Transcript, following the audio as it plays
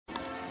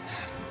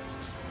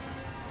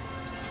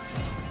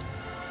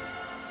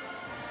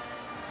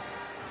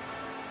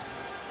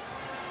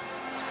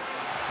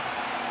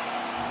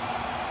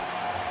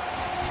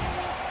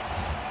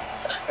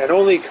And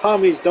only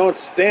commies don't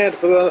stand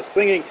for the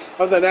singing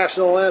of the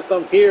national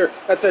anthem here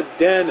at the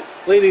Den,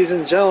 ladies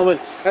and gentlemen,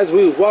 as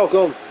we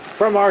welcome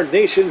from our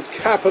nation's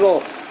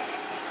capital,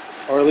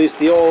 or at least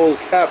the old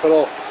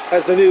capital,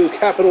 as the new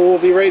capital will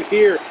be right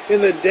here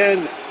in the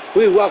Den.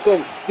 We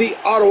welcome the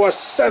Ottawa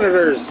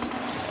Senators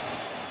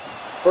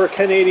for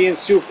Canadian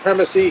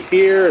supremacy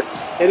here.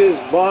 It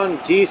is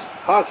Mongeese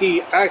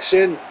hockey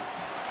action.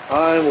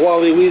 I'm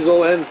Wally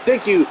Weasel, and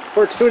thank you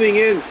for tuning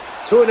in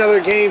to another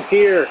game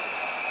here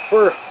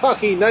for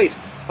Hockey Night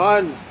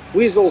on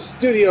Weasel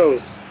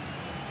Studios.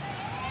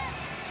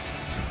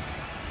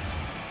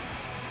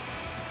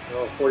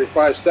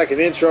 45-second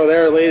intro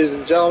there, ladies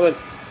and gentlemen.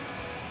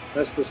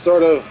 That's the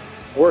sort of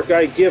work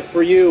I give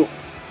for you.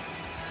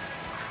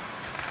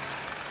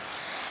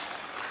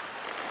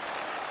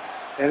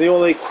 And the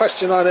only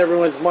question on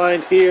everyone's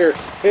mind here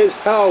is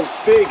how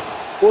big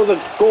will the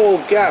goal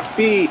gap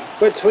be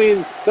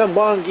between the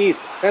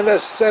Mongeese and the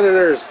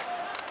Senators?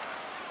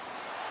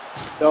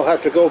 They'll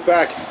have to go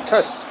back to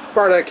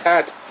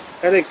Spartacat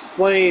and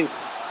explain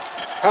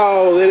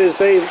how it is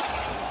they...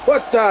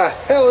 What the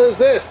hell is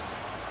this?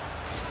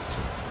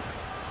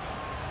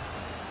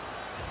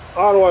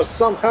 Ottawa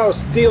somehow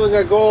stealing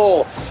a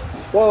goal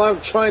while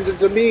I'm trying to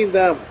demean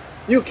them.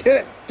 You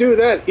can't do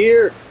that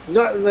here,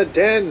 not in the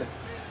Den.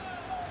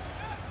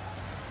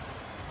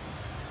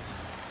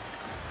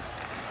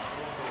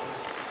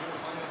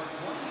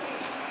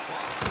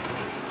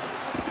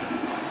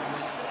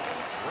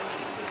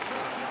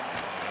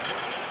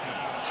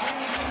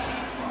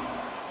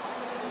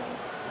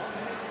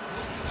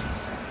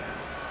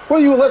 Will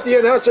you let the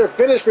announcer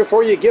finish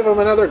before you give him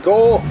another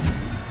goal?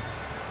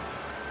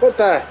 What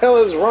the hell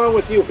is wrong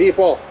with you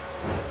people?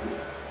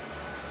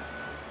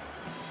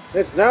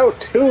 It's now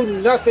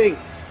 2-0,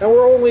 and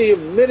we're only a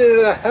minute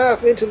and a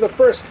half into the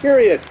first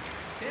period.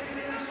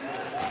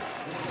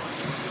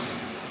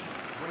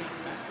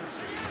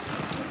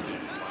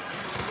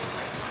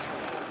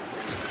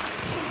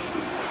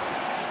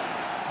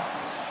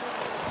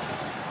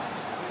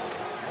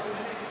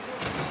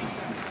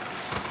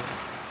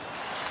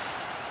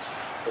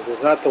 This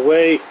is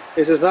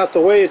not the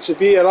way it should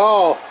be at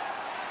all.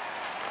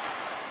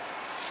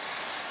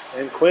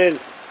 And Quinn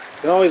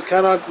can always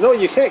count on... No,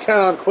 you can't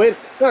count on Quinn.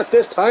 Not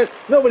this time.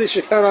 Nobody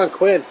should count on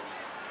Quinn.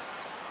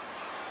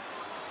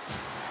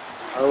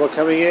 Ottawa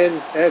coming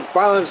in, and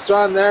Violence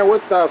John there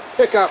with the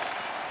pickup.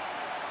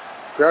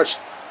 Grouch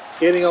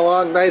skating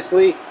along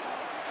nicely.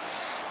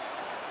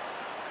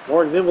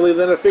 More nimbly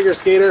than a figure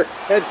skater.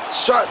 And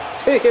shot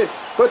taken,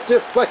 but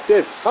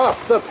deflected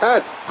off the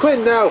pad.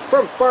 Quinn now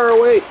from far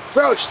away.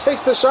 Grouch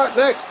takes the shot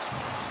next.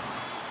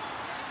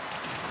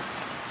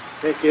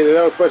 Can't get it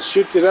out, but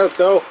shoots it out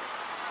though.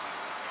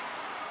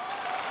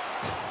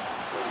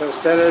 Those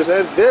Senators,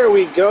 and there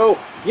we go.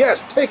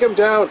 Yes, take him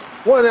down,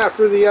 one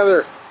after the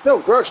other. No,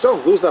 Grouch,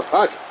 don't lose the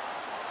puck.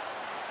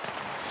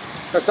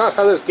 That's not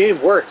how this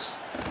game works.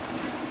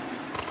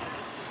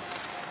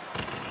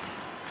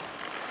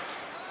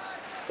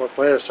 Four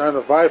players trying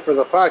to vie for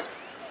the puck.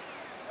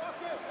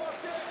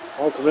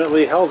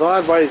 Ultimately held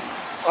on by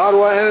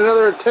Ottawa, and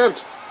another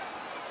attempt.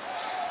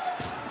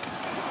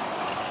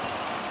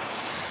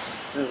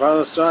 And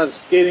Violence John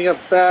skating up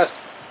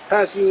fast,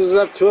 passes it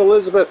up to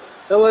Elizabeth.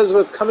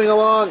 Elizabeth coming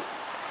along,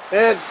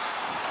 and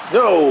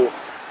no!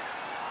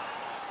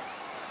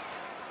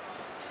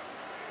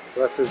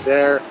 Left it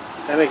there,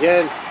 and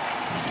again.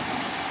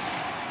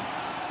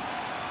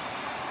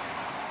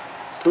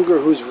 Cougar,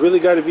 who's really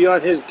got to be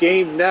on his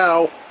game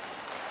now.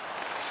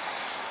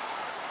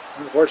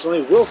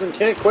 Unfortunately, Wilson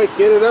can't quite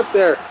get it up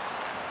there.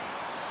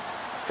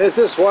 Is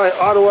this why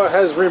Ottawa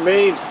has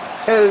remained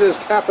Canada's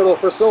capital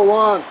for so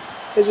long?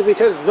 Is it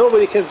because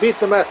nobody can beat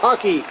them at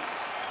hockey?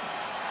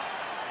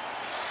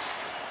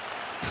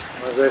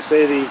 As I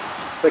say,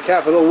 the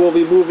capital will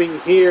be moving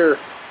here.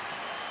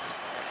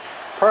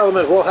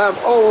 Parliament will have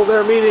all of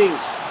their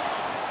meetings.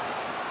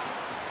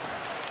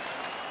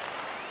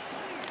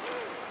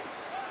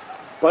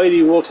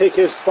 Bitey will take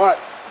his spot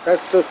at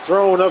the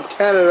throne of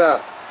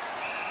Canada.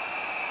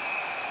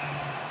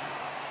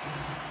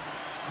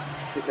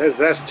 Because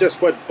that's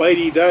just what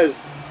Bitey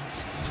does.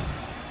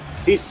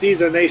 He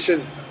sees a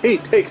nation, he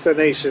takes a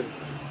nation.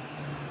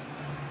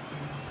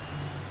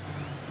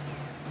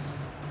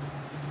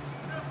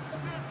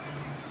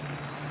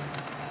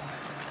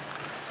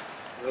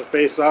 The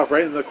face off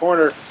right in the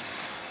corner.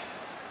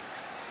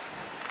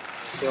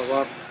 Go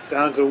up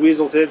down to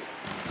Weaselton.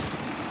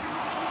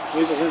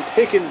 Weaselton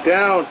taken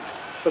down,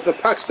 but the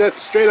puck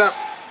sets straight up.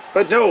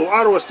 But no,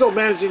 Ottawa still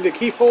managing to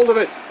keep hold of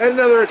it. And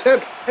another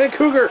attempt, and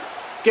Cougar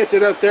gets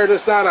it out there to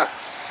Sada.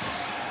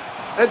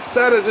 And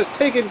Sada just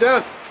taken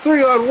down,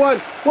 3-on-1.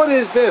 What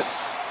is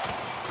this?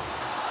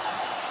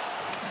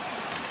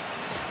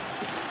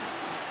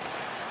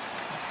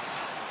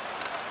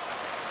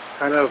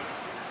 Kind of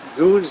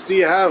goons do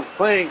you have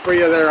playing for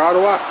you there,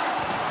 Ottawa?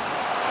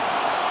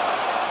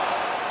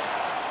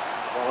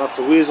 Well, up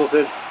to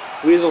Weaselton.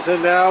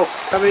 Weaselton now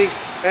coming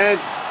and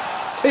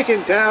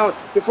taken down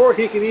before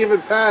he can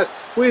even pass.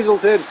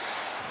 Weaselton,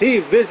 he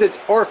visits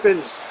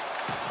orphans.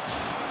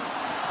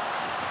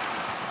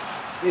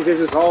 He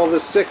visits all the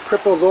sick,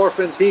 crippled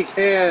orphans he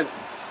can.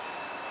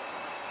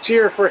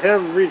 Cheer for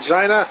him,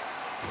 Regina.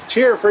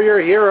 Cheer for your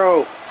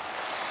hero.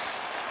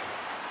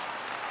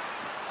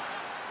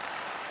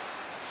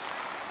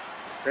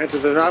 Granted,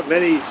 there are not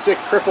many sick,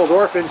 crippled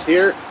orphans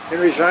here in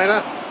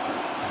Regina.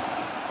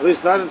 At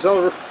least not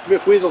until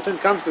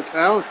McWeaselton comes to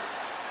town.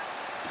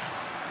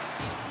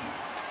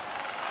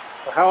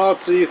 But how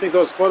else do you think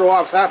those photo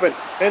ops happen?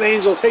 And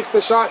Angel takes the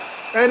shot,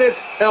 and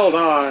it's held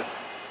on.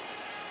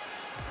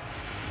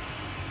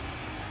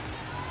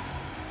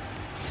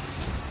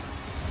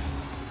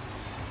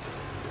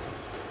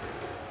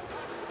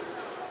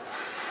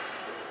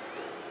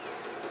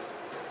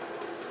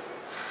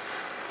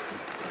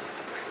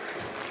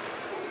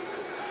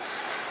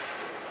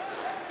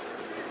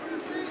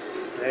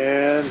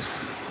 And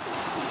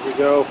here we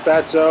go,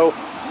 Fatso.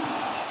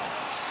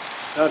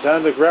 Now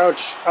down to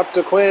Grouch, up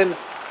to Quinn.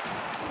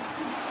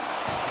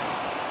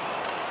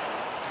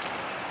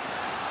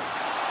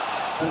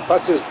 And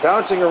puck just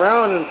bouncing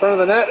around in front of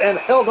the net and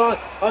held on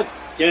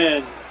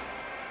again.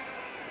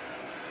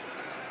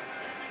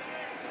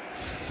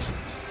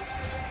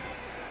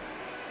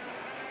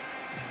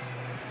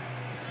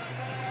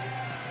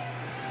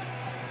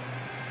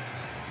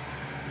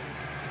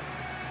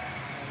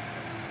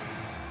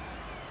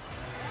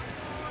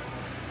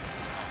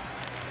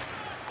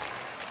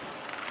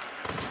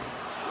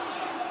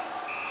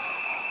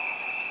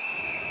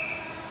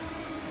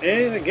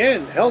 And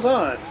again, held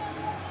on.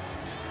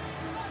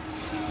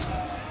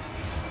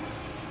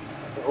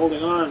 They're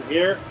holding on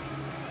here.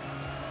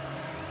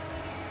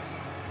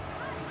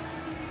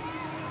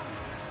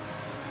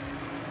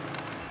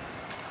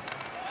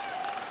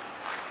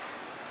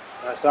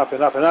 That's up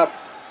and up and up.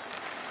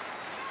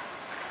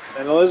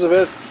 And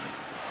Elizabeth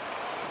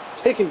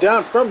taken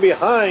down from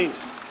behind.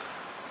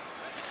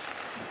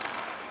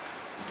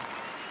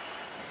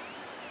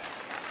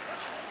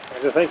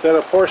 And to think that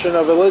a portion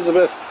of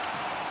Elizabeth's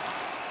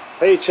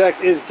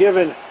paycheck is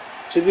given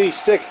to these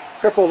sick,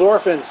 crippled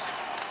orphans.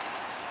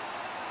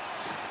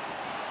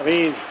 I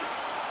mean,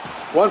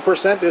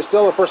 1% is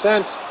still a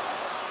percent.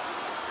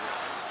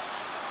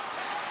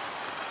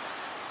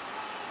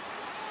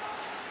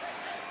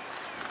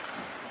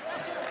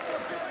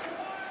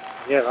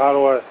 Yet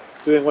Ottawa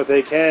doing what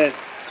they can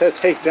to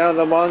take down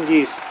the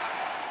Mongeese.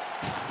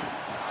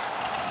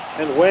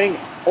 And Wing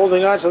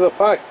holding on to the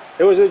puck.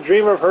 It was a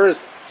dream of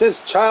hers since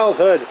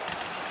childhood.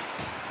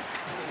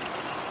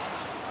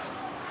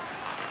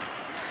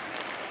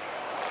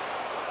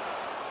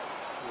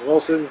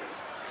 Wilson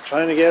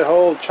trying to get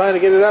hold, trying to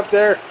get it up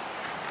there.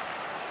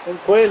 And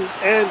Quinn,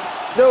 and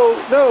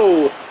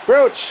no,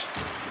 Grouch.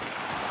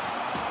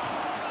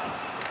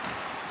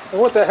 And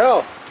what the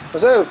hell?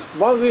 Was that a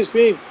Mongeese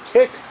being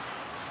kicked?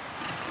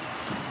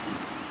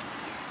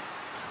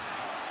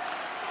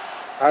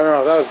 I don't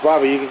know, that was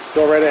Bobby. You can just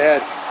go right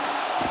ahead.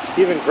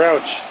 Even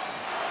Grouch.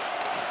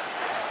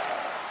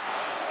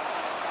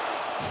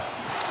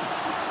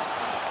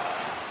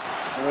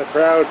 And the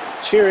crowd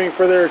cheering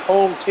for their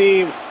home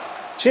team.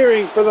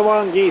 Cheering for the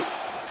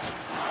Mongeese.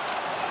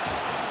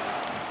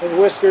 And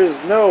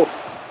Whiskers, no.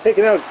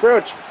 Taking out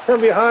Grouch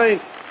from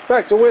behind.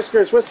 Back to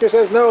Whiskers. Whiskers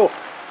says no.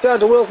 Down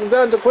to Wilson,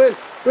 down to Quinn.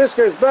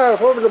 Whiskers back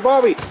over to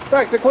Bobby.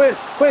 Back to Quinn.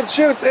 Quinn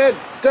shoots and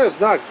does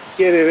not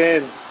get it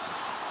in.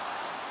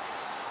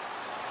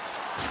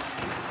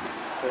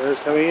 Sayers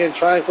coming in,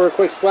 trying for a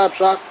quick slap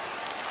shot.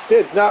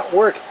 Did not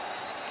work.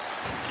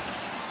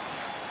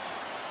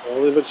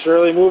 Slowly but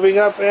surely moving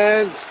up,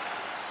 and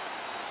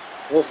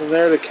Wilson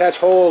there to catch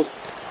hold.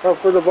 Up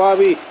for the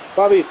Bobby.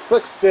 Bobby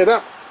flicks it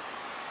up.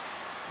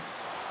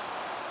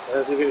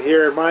 As you can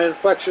hear in my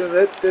inflection,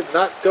 it did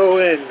not go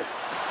in.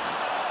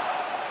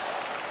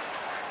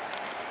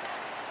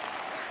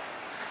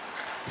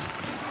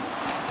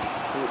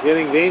 It's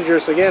getting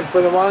dangerous again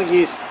for the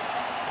Mongeese.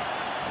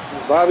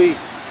 And Bobby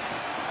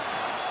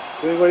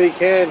doing what he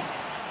can.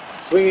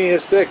 Swinging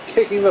his stick,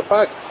 kicking the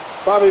puck.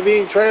 Bobby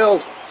being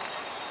trailed.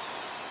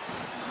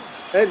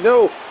 And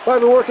no,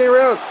 Bobby working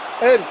around.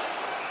 And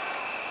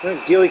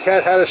Gilly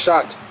Cat had a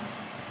shot.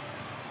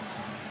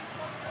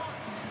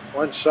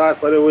 One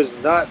shot, but it was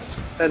not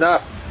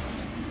enough.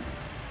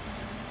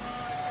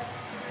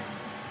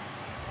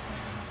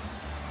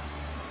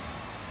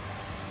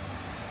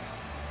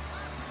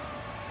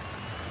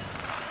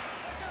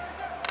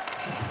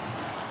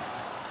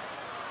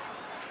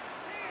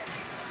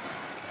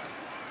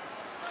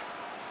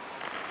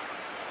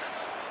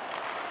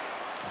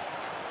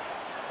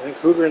 And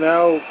Cougar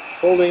now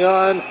holding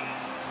on.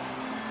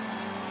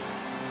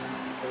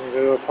 We're going to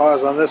do a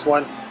pause on this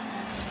one.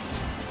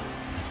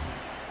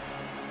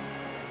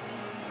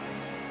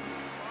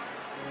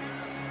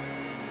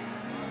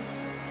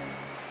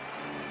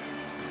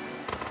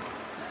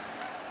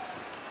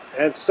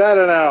 And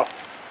Sada now.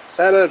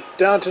 Sada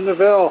down to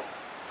Neville.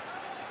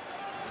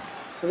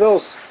 Neville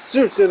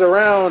shoots it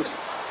around.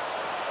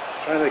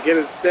 Trying to get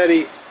it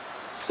steady.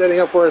 Setting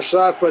up for a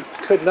shot, but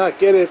could not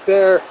get it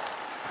there.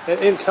 And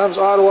in comes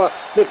Ottawa.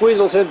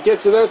 McWeaselton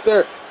gets it out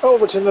there.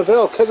 Over to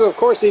Neville, because of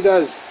course he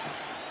does.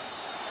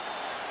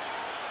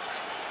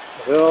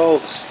 Hill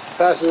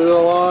passes it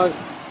along,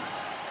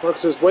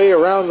 works his way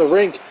around the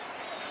rink.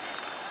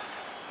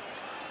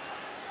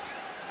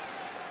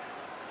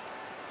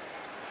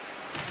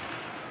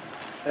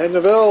 And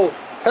Neville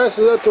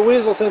passes it up to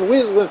Weaselton.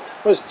 Weaselton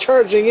was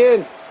charging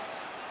in.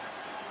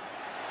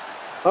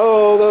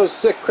 Oh, those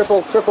sick,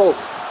 crippled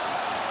cripples.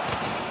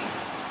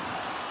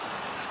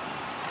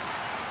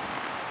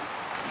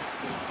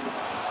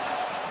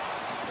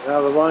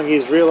 Now the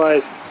Mongeese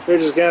realize they're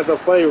just going to have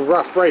to play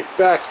rough right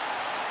back.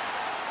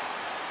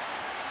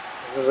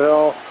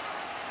 Neville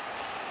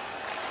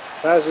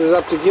passes it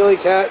up to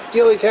Gillycat.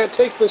 Gillycat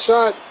takes the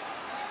shot.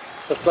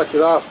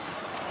 Deflected off.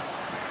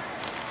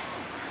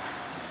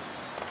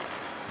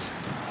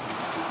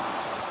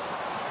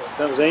 Here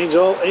comes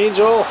Angel.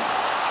 Angel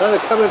trying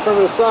to come in from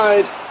the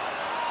side.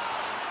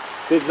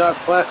 Did not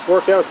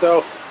work out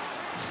though.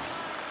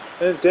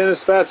 And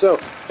Dennis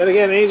Fatso. And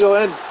again Angel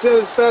and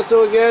Dennis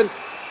Fatso again.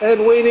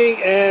 And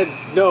waiting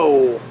and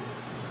no.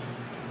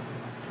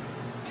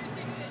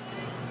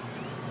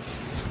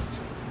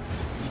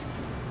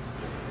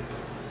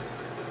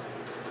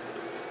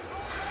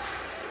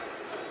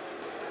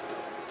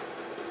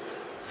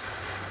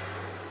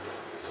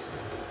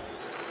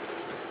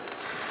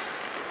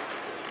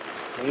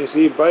 And you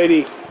see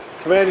Bitey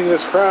commanding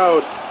this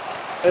crowd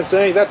and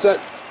saying, "That's it,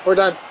 we're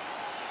done."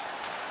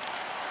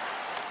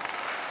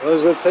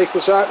 Elizabeth takes the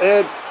shot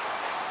and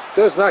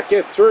does not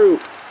get through.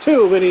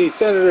 Too many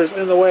Senators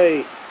in the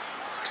way.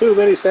 Too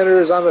many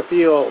Senators on the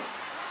field.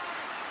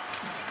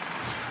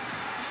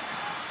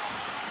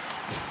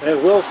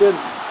 And Wilson,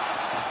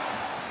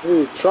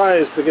 who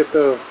tries to get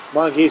the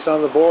Mongeese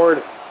on the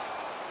board.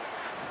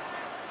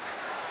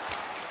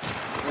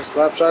 A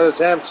slap shot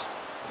attempt.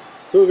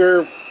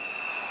 Cougar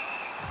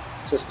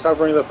just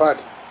covering the puck.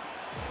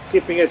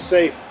 Keeping it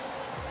safe.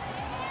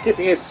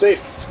 Keeping it safe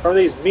from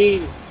these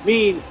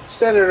mean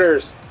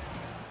Senators.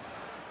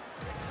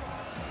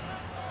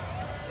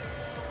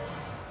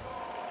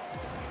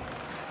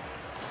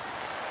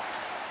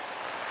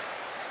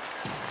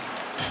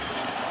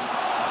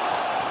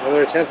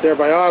 Another attempt there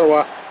by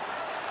Ottawa.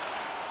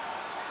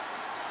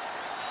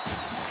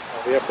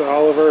 That'll be up to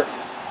Oliver.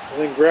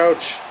 And then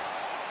Grouch.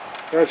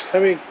 Grouch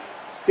coming,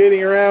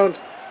 skating around.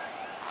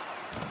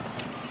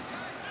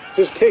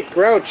 Just kick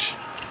Grouch.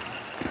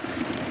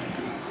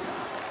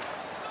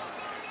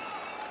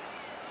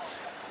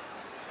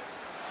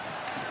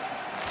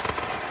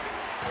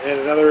 And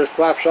another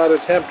slap shot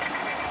attempt.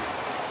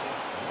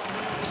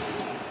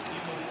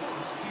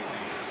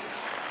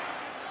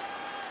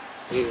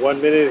 Need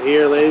 1 minute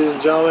here, ladies and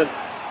gentlemen.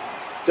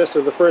 Just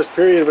in the first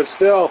period, but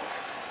still.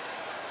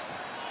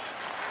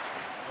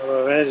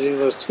 We're managing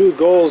those 2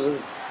 goals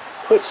in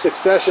quick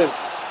succession.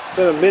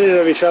 Within a minute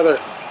of each other.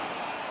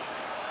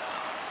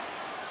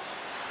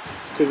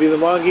 Could be the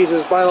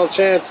Mongeese's final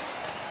chance.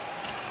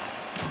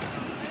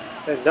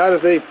 And not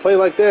if they play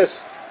like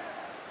this.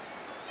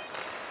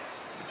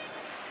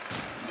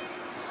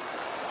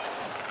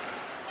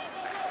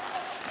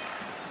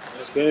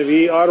 It's going to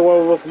be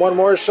Ottawa with one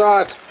more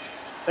shot.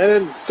 And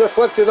then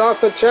deflected off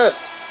the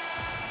chest.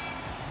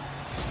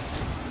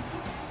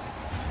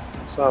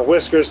 Saw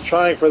Whiskers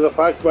trying for the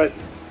puck, but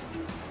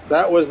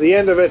that was the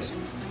end of it.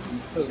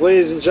 As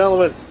ladies and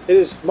gentlemen, it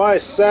is my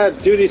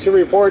sad duty to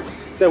report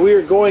that we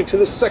are going to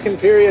the second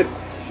period.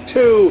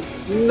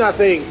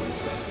 2-0.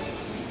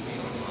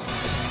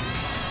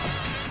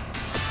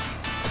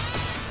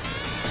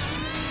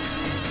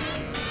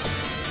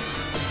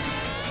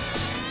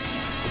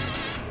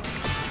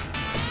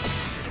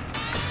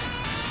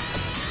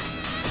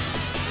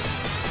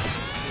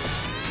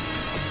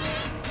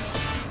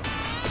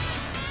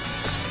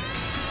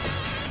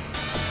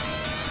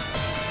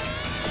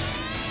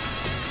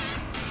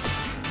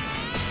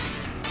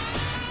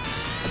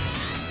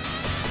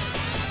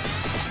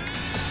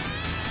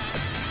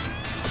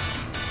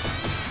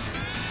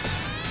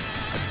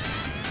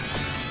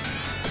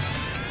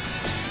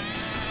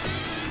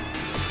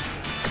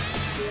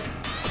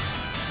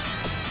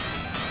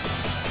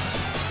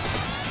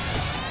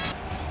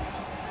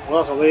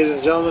 Welcome, ladies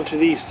and gentlemen, to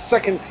the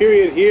second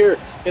period here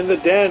in the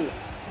Den.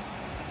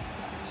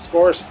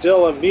 Score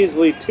still a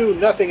measly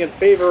 2-0 in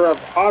favor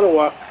of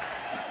Ottawa.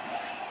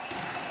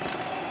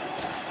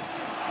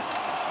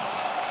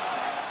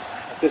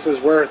 This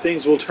is where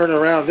things will turn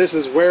around. This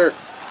is where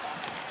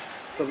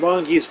the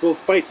Mongeese will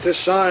fight to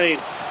shine.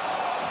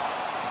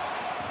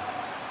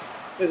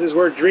 This is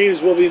where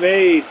dreams will be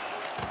made.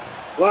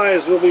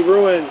 Lives will be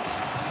ruined.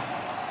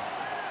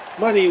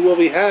 Money will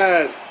be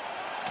had.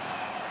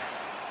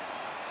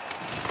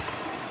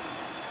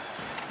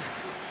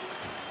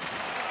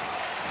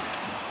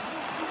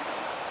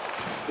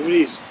 Too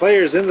many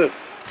players in the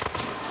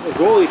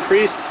goalie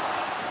crease.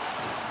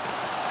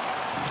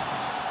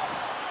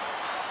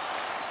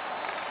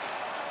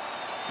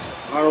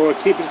 Ottawa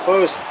keeping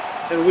close,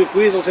 and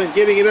Weaselton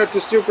getting it up to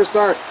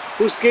Superstar,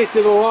 who skates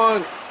it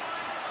along,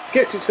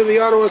 gets it to the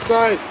Ottawa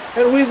side,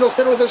 and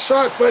Weaselton with a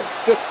shot, but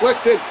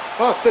deflected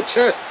off the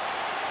chest.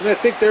 And I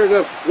think there's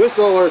a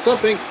whistle or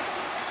something.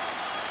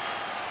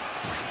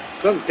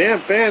 some damn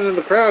fan in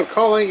the crowd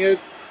calling it.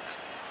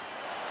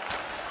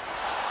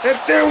 And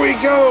there we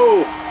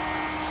go!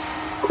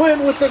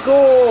 Quinn with the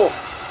goal!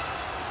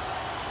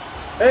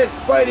 And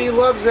Bitey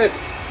loves it!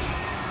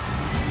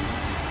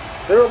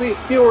 There will be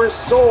fewer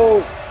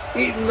souls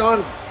eaten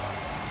on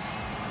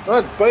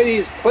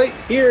Bitey's plate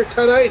here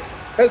tonight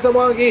as the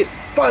Mongeese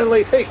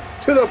finally take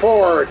to the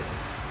board.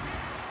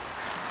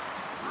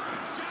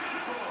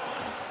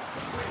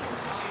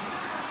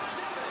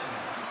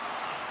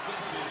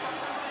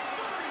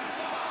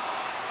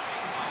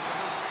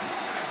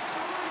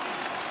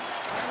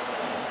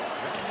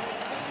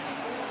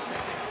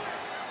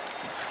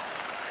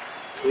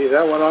 See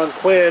that one on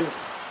Quinn.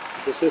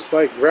 This is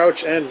by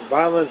Grouch and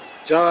Violence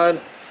John.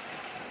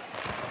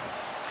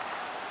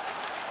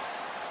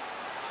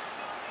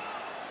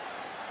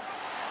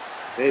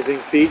 Amazing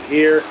feat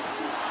here.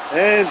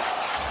 And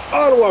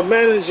Ottawa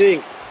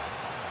managing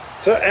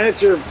to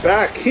answer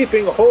back,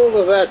 keeping hold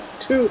of that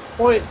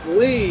 2-point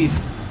lead.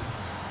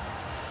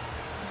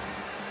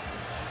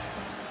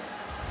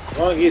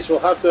 Mongeese will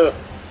have to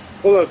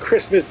pull a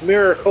Christmas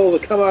miracle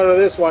to come out of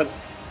this one.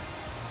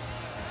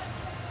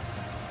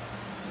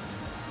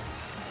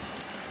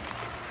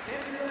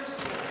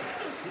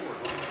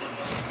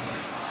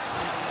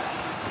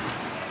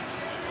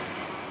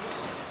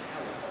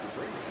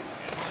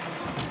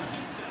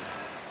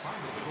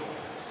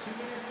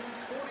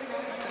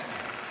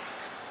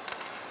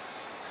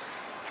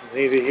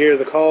 Need to hear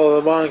the call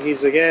of the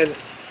Mongeese again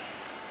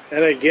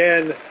and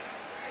again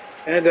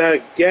and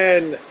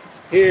again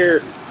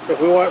here if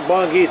we want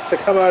Mongeese to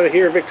come out of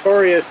here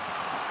victorious.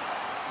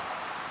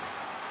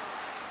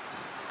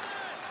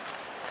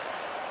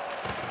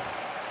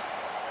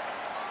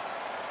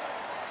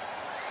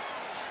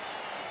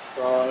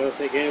 Well, I don't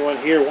think anyone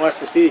here wants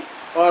to see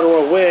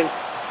Ottawa win.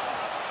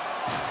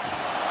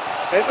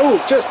 And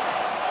oh, just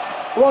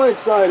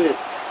blindsided.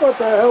 What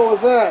the hell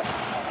was that?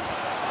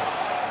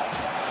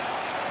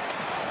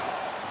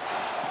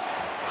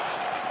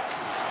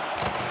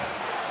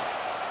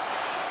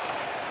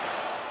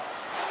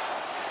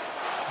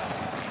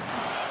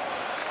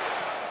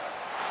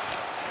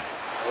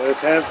 Another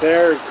attempt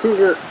there,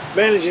 Cougar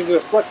managing to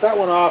deflect that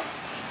one off.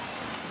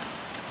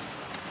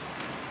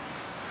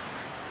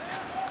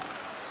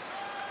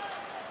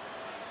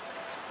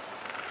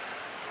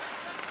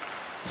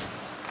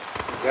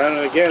 Down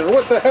and again.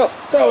 What the hell?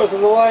 That was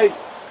in the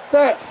legs.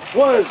 That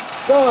was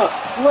the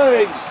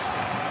legs.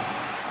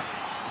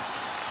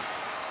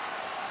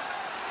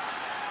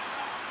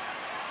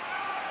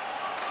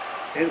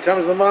 In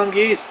comes the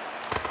Mongeese.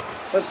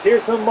 Let's hear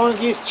some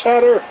Mongeese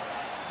chatter.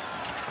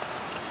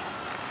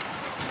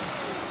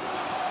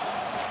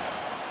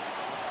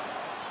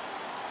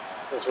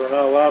 Guess we're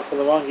not allowed for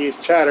the Mongeese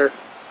chatter.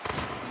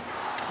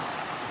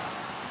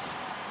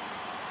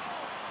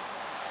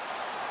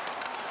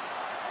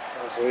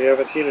 So we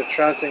haven't seen a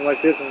trouncing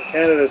like this in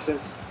Canada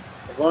since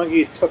the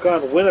Mongeese took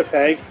on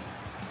Winnipeg.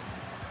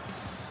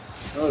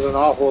 That was an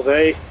awful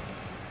day.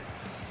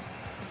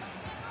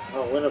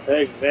 Well,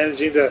 Winnipeg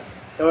managing to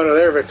come out of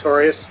there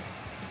victorious.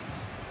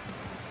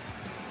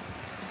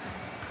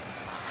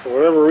 For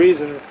whatever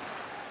reason,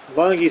 the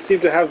Mongeese seem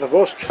to have the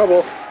most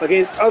trouble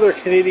against other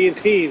Canadian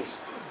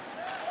teams.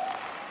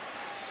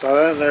 Saw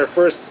that in their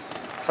first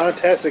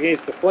contest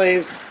against the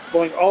Flames,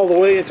 going all the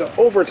way into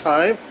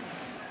overtime.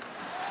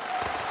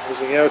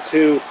 Losing out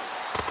to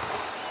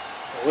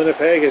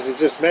Winnipeg, as I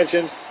just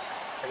mentioned.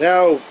 And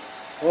now,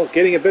 well,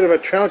 getting a bit of a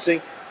trouncing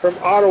from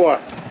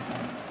Ottawa.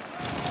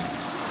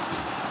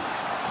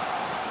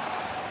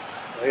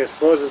 I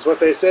suppose it's what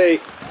they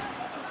say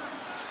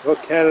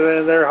about Canada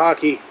and their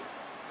hockey.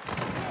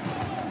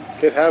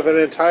 Could have an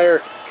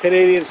entire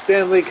Canadian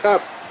Stanley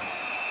Cup.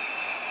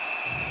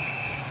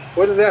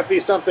 Wouldn't that be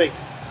something?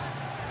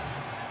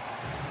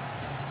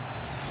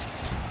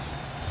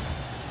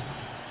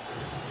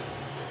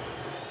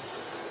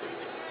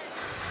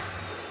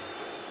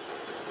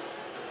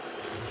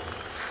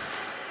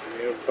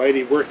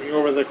 Bitey working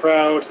over the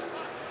crowd.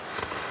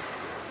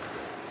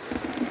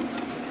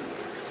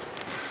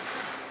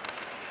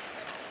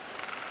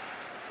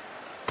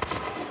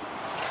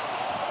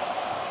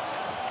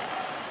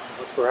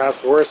 What's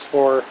perhaps worse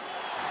for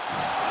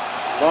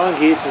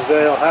Mongeese is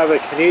they'll have a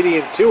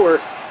Canadian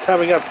tour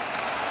coming up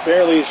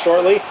fairly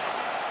shortly.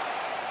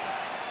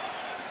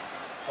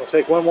 We'll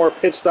take one more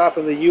pit stop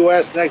in the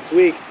U.S. next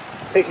week,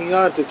 taking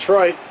on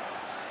Detroit.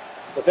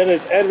 But then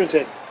it's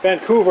Edmonton,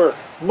 Vancouver,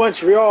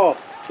 Montreal.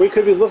 We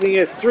could be looking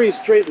at 3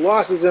 straight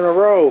losses in a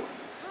row.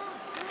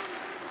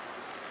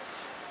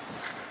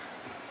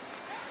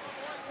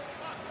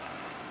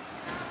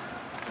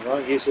 The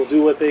Mongeese will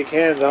do what they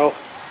can, though.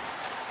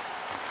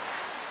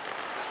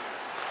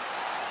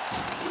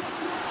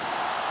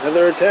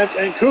 Another attempt,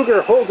 and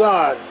Cougar holds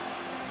on.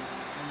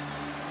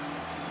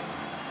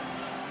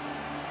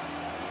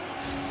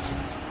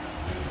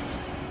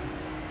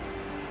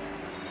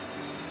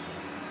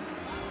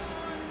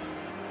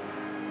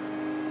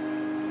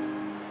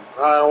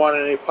 I don't want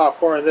any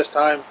popcorn this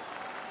time.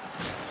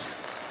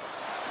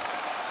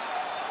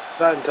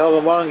 Not until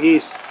the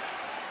Mongeese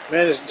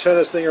managed to turn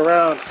this thing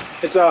around.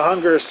 It's a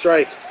hunger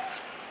strike.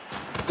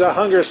 It's a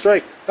hunger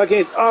strike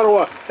against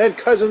Ottawa, and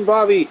cousin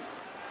Bobby,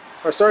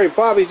 or sorry,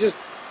 Bobby, just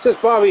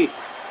Bobby,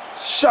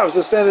 shoves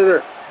the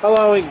Senator,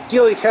 allowing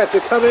Gillycat to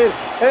come in,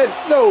 and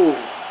no!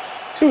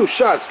 2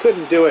 shots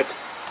couldn't do it.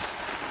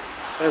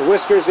 And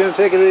Whisker's going to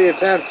take it to the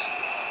attempt.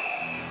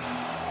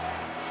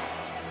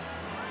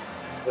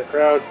 So the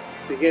crowd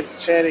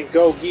begins chanting,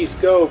 "Go Geese,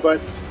 go," but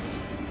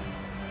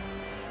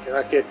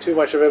cannot get too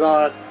much of it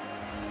on.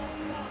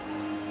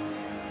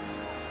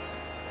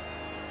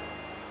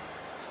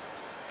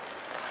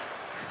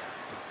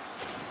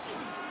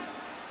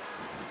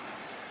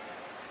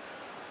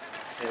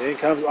 And in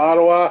comes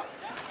Ottawa.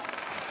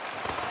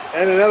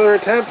 And another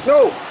attempt.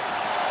 No!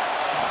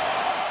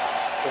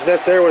 The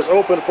net there was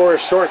open for a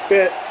short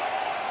bit.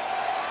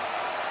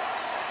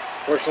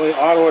 Fortunately,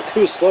 Ottawa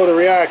too slow to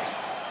react.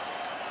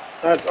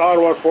 That's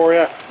Ottawa for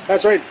you.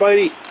 That's right,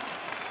 Bitey.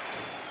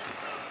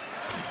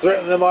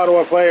 Threaten them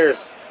Ottawa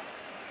players.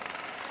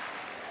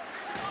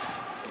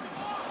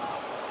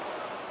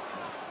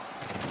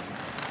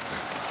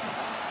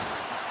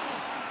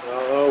 So,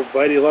 oh,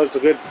 Bitey loves a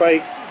good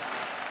fight.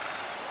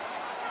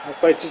 He'll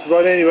fight just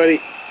about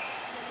anybody.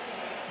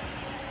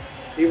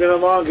 Even a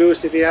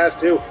mongoose if he has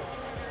to.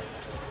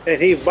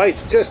 And he might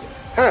just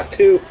have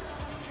to.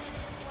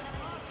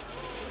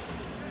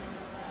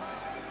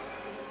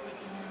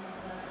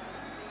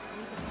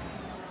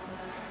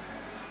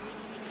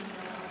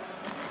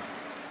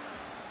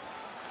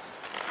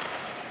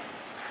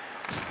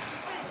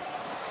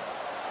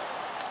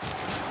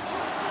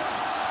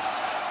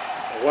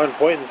 At one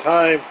point in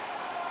time,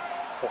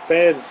 a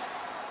fan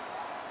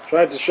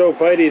tried to show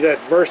Bitey that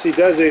mercy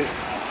does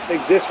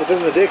exist within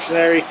the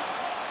dictionary.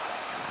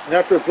 And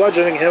after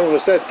bludgeoning him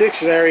with that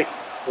dictionary,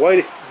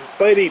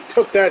 Bitey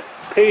took that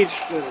page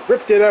and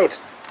ripped it out.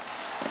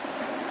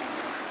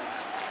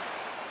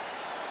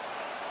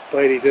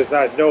 Bitey does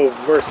not know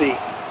mercy.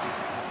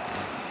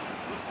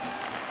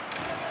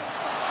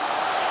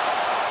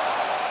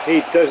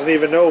 He doesn't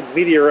even know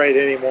meteorite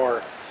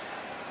anymore.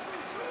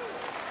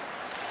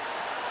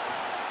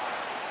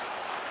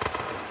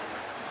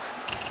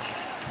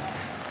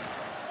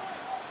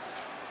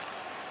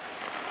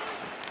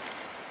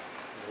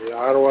 The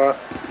Ottawa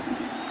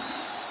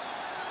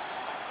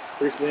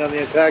briefly on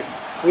the attack.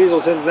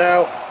 Weaselton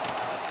now.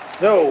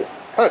 No!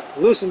 Puck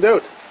loosened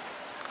out.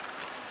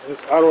 And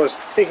this Ottawa's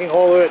taking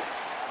hold of it.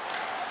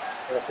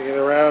 Passing it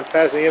around,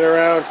 passing it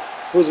around.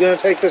 Who's going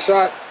to take the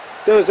shot?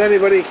 Does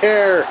anybody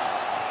care?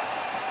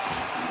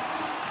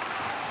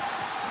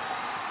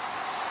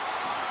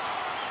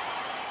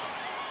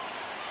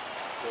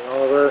 So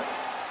Oliver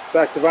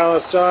back to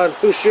Violence John,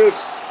 who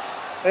shoots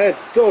and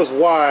goes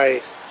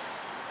wide.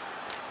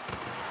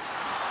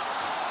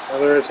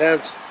 Another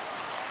attempt,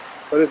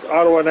 but it's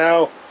Ottawa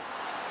now.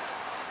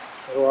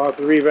 Ottawa off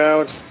the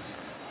rebound.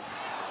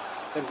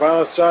 And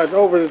Violence John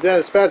over to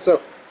Dennis Fatso,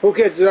 who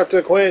gets it up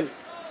to Quinn.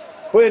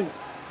 Quinn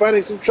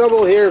finding some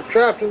trouble here,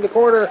 trapped in the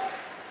corner.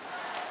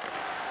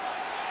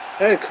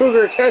 And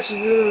Cougar catches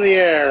it in the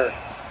air.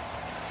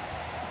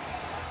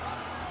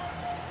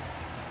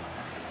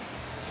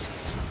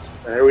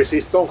 There we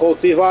see Stone Cold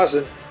Steve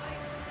Austin,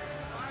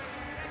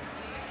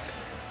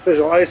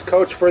 official ice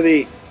coach for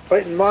the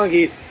Fighting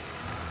Mongeese.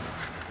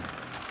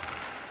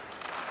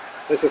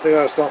 At least I think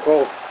that was Stone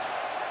Cold.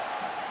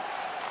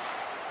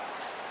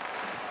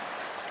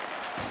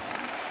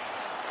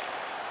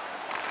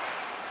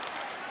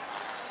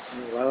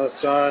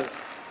 Violence John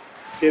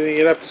getting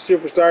it up to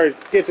Superstar,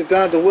 gets it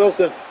down to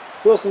Wilson.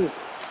 Wilson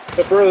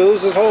temporarily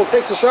loses hold,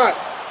 takes a shot.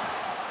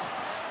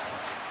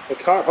 But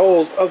caught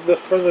hold of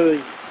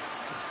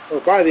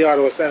by the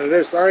Ottawa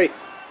Senators, sorry.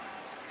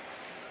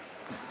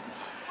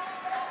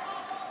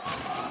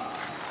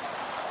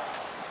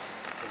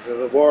 Into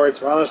the boards,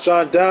 Violence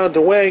John down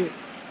to Wing.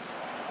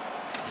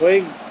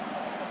 Wing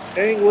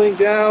angling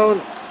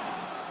down.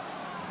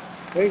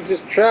 Wing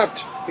just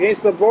trapped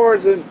against the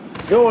boards and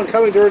no one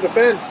coming to her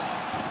defense.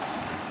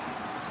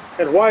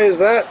 And why is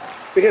that?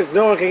 Because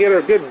no one can get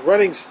a good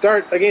running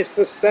start against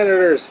the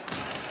Senators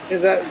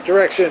in that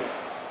direction.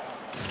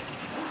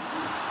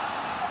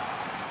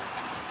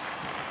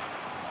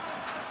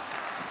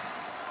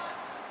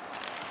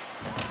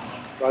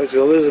 Back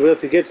to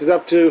Elizabeth, who gets it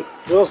up to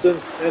Wilson,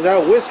 and now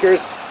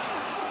Whiskers,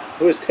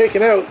 who is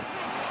taken out,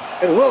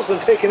 and Wilson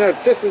taken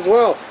out just as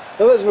well.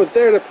 Elizabeth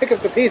there to pick up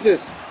the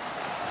pieces.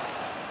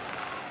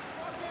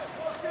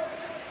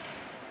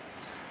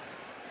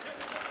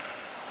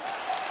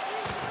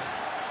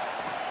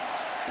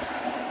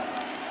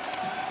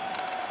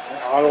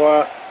 And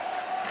Ottawa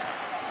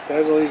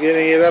steadily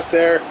getting it up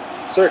there,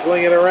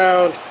 circling it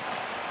around.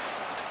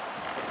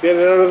 Let's get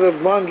it out of the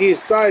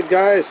Mongeese side,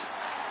 guys.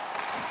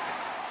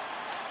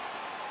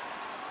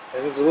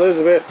 And it's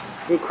Elizabeth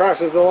who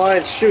crosses the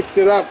line, shoots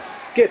it up,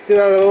 gets it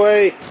out of the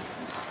way.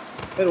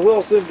 And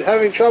Wilson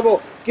having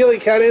trouble.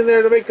 Gillycat in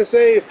there to make the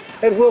save.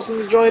 And Wilson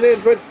to join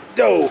in, but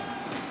no.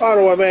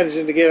 Ottawa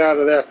managing to get out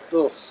of that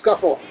little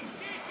scuffle.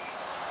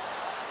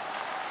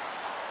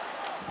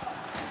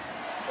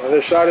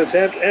 Another shot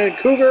attempt, and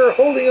Cougar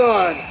holding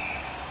on.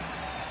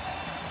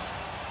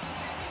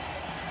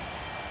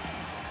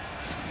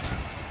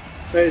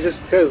 And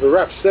just because the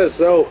ref says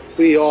so,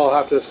 we all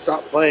have to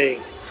stop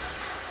playing.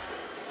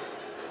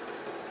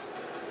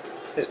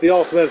 It's the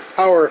ultimate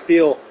power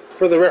feel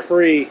for the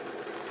referee.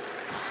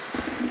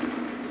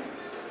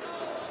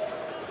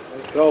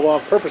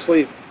 Philbon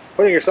purposely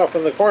putting herself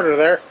in the corner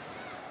there.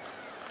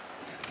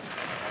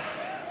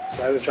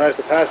 Simon tries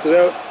to pass it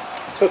out.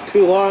 Took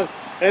too long.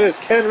 And it's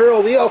Ken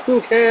Rill, the Elf Who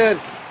Can.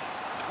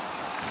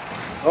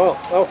 Well,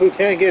 Elf Who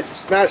Can get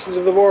smashed into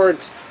the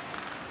boards.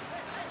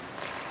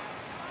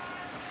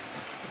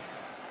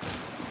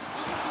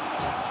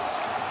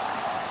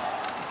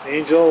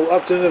 Angel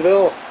up to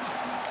Neville.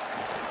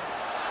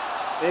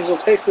 Angel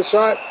takes the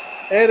shot.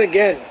 And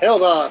again,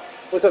 held on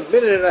with a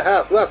minute and a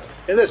half left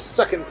in this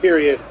second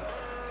period.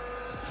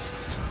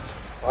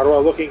 Ottawa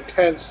looking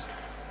tense.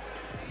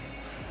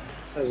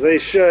 As they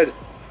should.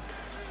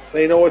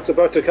 They know what's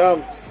about to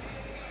come.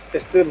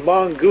 It's the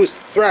Mongoose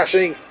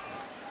thrashing.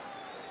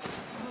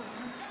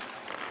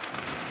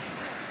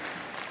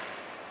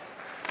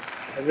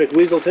 And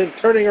McWeaselton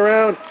turning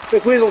around.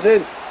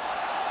 McWeaselton.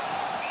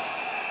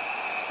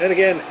 And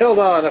again, held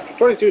on after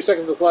 22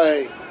 seconds of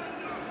play.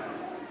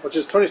 Which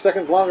is 20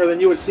 seconds longer than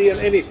you would see in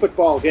any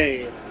football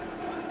game.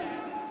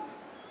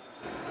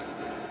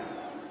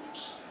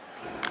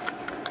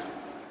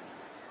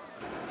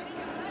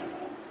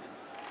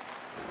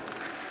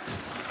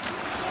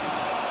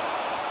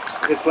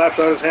 It's left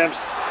out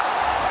attempts.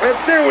 And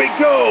there we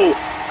go!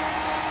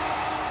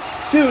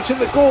 Due to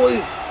the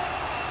goalie's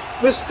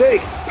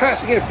mistake,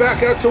 passing it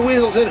back out to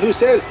Weaselton, who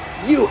says,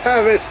 "You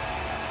have it."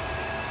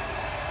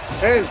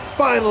 And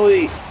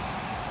finally,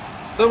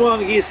 the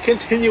Mongeese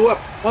continue up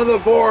on the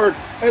board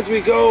as we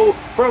go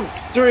from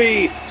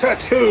 3 to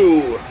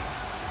 2.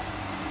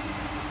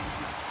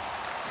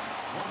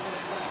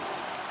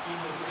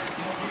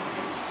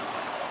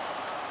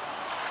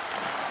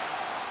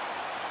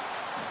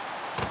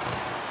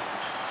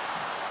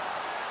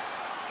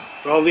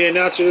 Well, the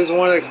announcer doesn't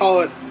want to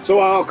call it, so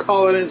I'll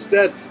call it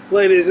instead.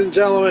 Ladies and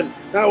gentlemen,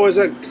 that was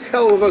a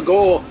hell of a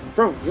goal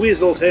from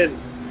Weaselton.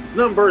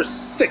 Number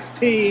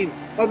 16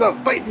 of the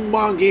Fightin'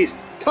 Mongeese.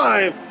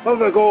 Time of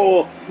the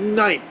goal,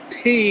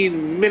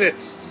 19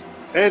 minutes.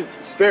 And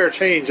spare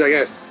change, I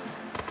guess.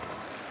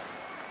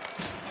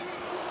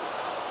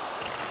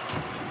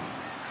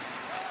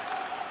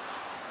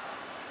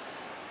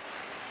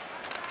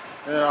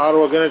 And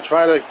Ottawa going to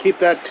try to keep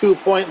that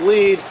 2-point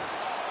lead.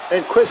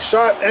 And quick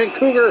shot, and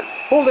Cougar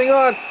holding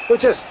on with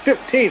just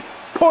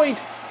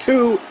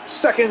 15.2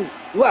 seconds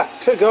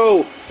left to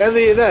go. And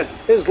the net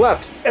is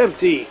left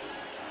empty.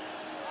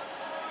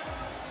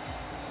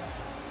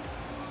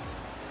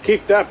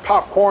 Keep that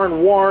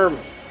popcorn warm.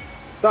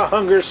 The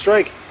hunger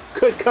strike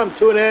could come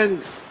to an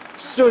end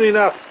soon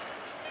enough.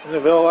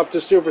 Neville up to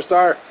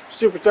Superstar.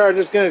 Superstar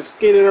just going to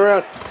skate it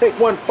around. Take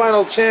one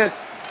final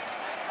chance.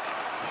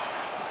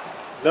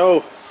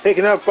 No.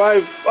 Taken out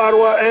by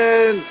Ottawa,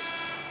 and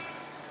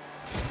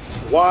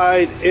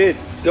wide it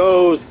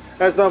goes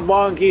as the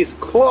Mongeese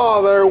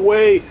claw their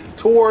way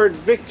toward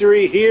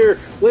victory here.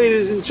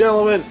 Ladies and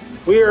gentlemen,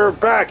 we are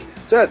back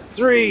to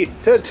 3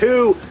 to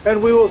 2,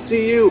 and we will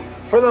see you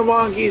for the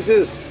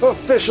Mongeese's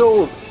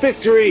official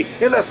victory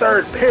in the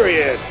third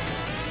period.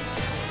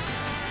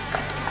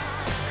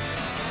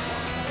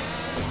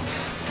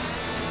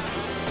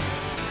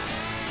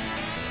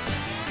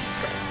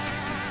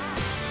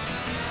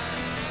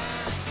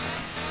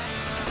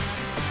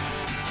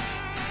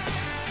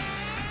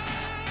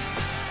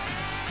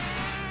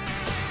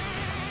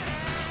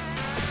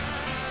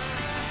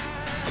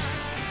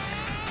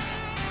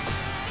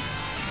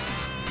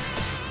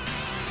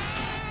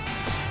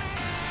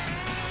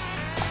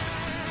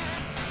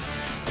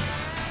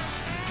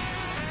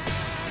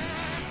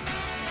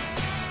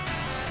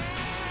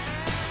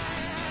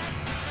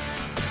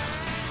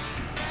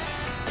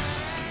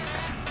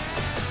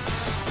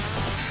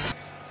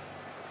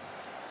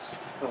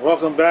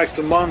 Welcome back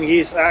to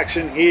Mongeese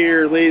action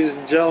here, ladies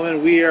and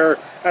gentlemen. We are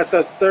at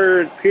the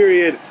third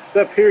period,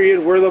 the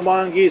period where the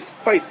Mongeese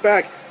fight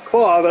back,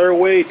 claw their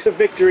way to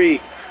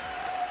victory.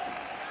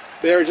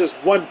 They're just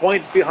 1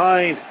 point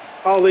behind.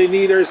 All they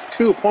need is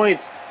 2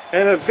 points,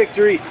 and a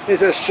victory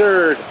is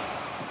assured.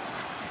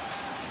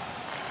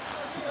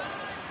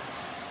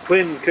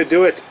 Quinn could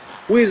do it.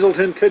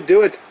 Weaselton could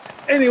do it.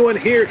 Anyone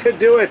here could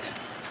do it.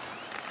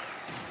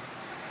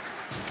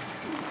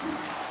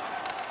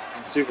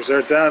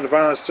 Superstar down to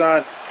Violence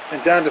John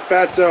and down to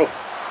Fatso.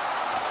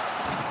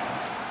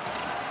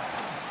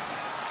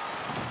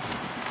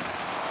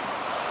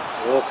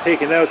 Well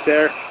taken out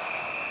there.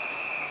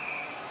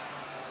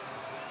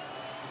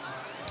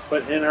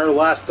 But in her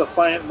last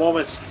defiant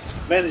moments,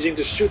 managing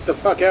to shoot the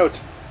puck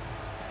out.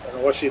 I don't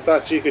know what she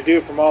thought she could do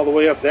from all the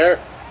way up there,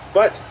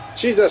 but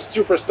she's a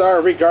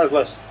superstar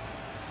regardless.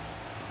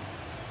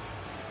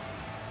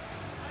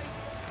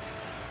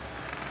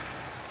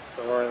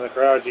 Somewhere in the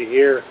crowd you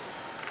hear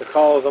the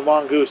call of the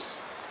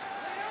Mongoose.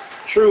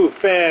 True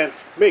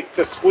fans make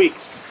the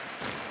squeaks.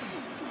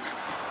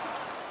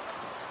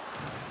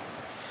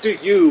 Do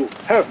you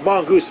have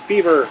mongoose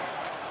fever?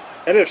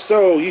 And if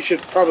so, you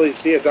should probably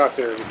see a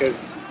doctor,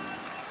 because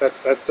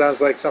that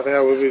sounds like something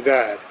that would be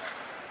bad.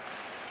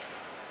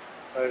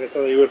 It's not even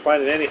something you would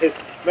find in any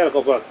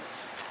medical book.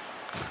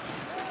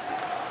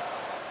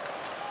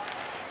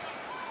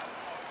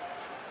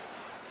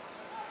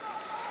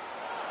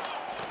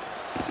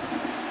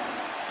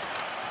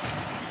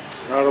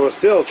 Ottawa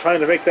still trying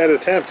to make that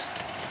attempt.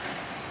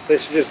 They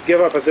should just give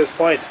up at this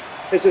point.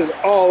 This is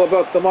all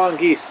about the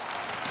Mongeese.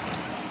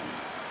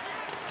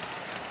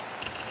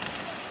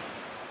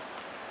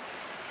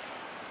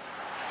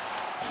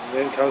 And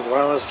then comes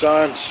Violence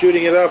John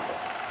shooting it up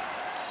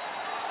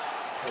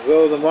as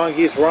though the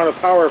Mongeese were on a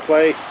power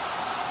play.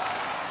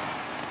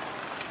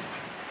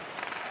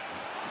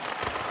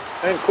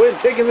 And Quinn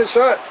taking the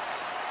shot.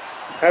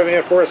 Having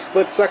it for a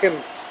split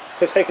second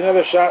to take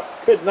another shot.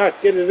 Could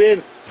not get it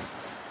in.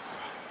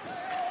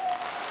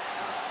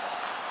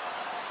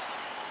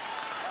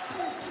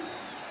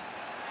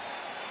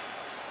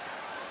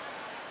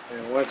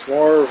 And once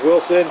more,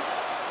 Wilson.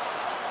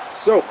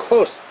 So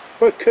close,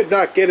 but could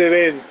not get it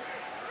in.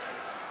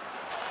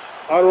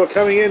 Ottawa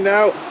coming in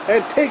now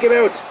and take it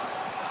out.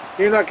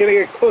 You're not going to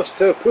get close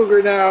to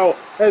Cougar now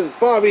as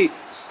Bobby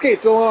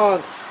skates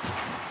along.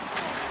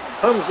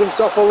 Hums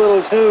himself a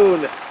little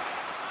tune.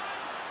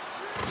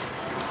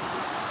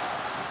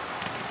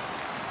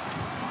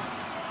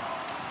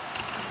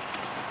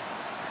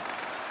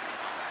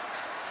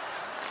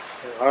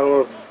 And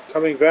Ottawa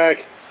coming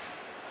back.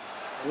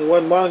 Only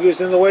one mongoose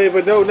in the way,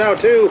 but no, now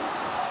two.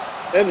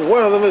 And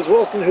one of them is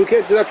Wilson, who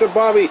gets it up to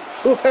Bobby,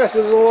 who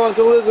passes it along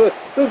to Elizabeth,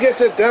 who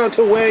gets it down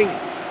to Wing.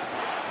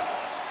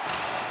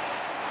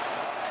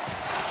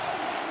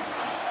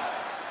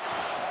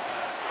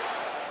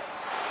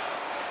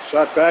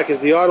 Shot back as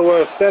the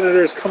Ottawa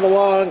Senators come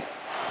along.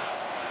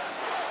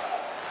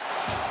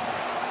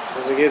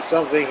 Hoping to get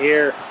something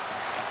here.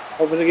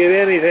 Hoping to get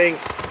anything.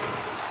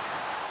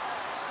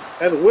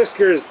 And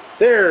Whiskers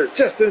there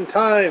just in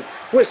time.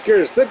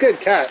 Whiskers, the good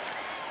cat.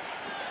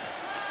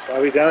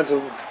 Bobby down to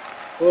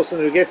Wilson,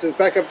 who gets it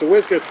back up to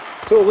Whiskers,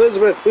 to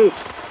Elizabeth, who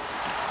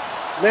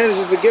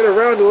manages to get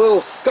around a little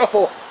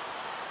scuffle.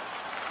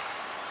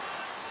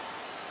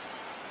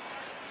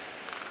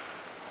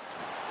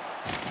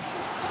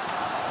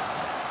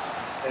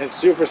 And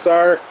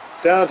Superstar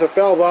down to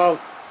Fellbaum.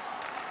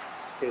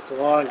 Skates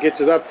along, gets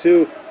it up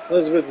to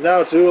Elizabeth,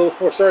 now to,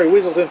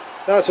 Weaselton,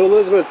 now to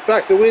Elizabeth,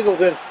 back to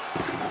Weaselton.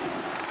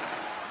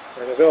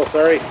 Or Neville,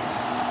 sorry.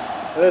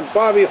 And then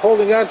Bobby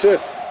holding on to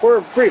it for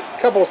a brief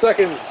couple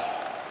seconds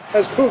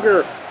as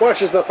Cougar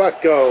watches the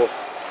puck go.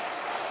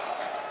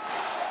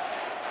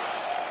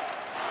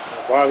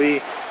 And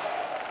Bobby,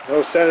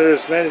 no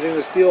Senators managing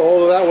to steal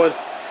hold of that one.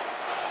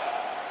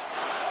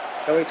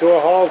 Coming to a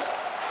halt.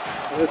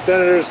 And the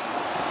Senators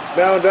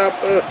bound up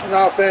an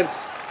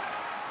offense.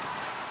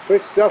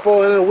 Quick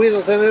scuffle and then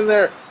Weaselton in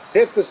there to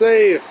hit the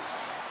save.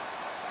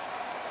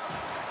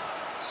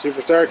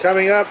 Superstar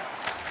coming up.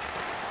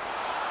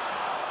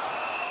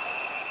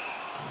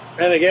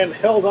 And again,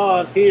 held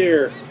on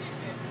here.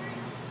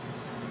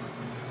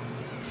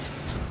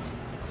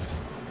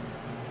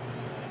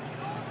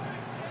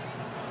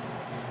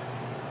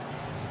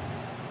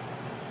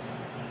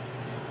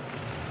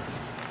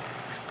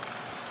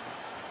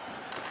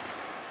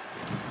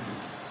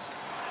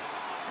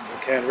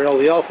 Canrail,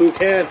 the elf who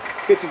can,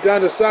 gets it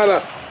down to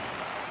Sada.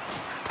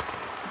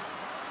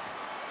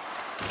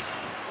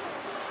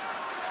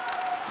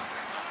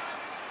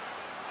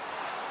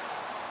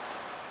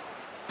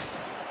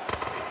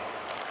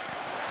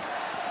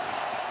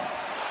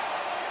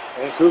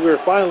 And Cougar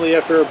finally,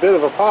 after a bit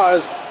of a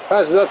pause,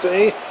 passes up to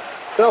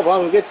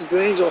Fellbaum, who gets it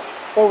to Angel,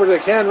 over to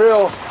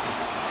Canrail.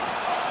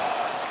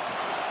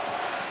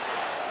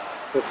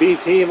 It's the B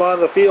team on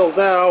the field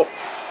now.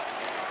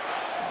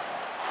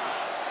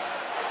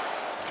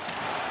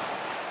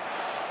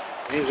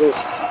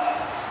 Angels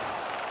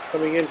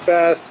coming in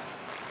fast.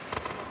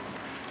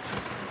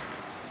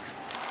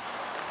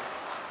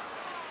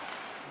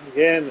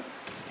 Again,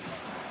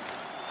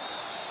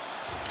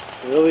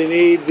 really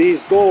need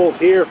these goals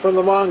here from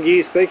the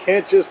Mongeese. They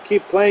can't just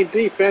keep playing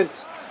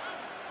defense.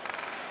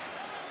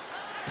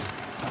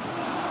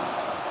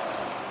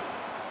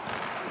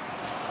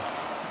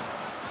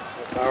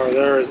 The power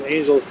there as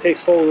Angels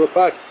takes hold of the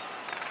puck.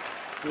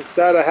 And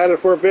Sada had it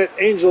for a bit.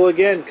 Angel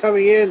again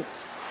coming in.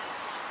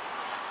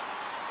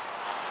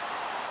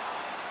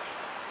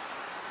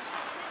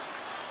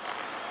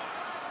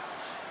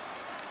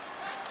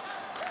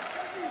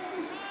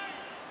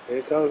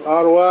 Here comes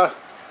Ottawa.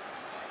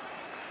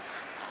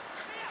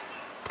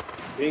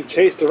 Being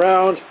chased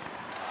around.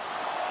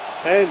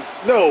 And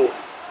no!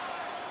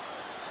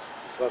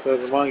 I thought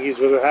that the Mongeese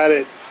would have had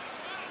it.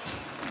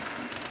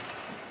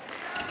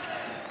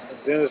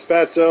 And Dennis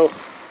Fatso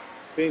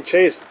being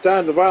chased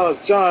down to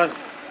Violence John.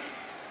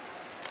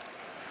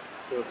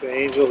 So the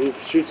Angel, who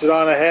shoots it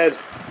on ahead,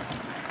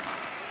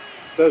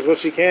 just does what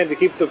she can to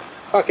keep the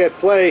puck at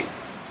play.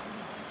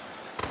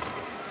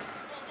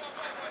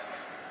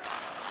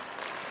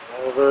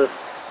 Oliver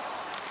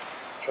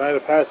Trying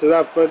to pass it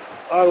up, but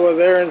Ottawa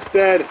there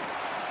instead.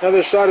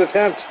 Another shot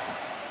attempt.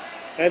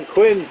 And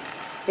Quinn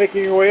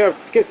making her way up,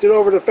 gets it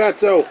over to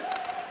Fatso.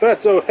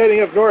 Fatso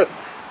heading up north,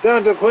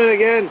 down to Quinn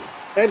again.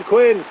 And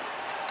Quinn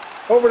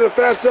over to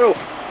Fatso,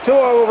 to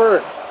Oliver.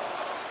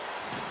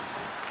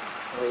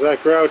 Where's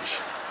that Grouch?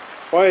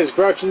 Why is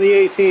Grouch in the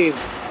A-team?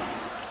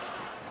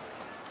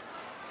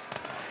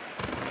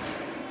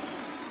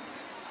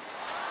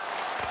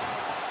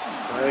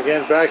 And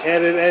again,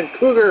 backhanded, and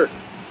Cougar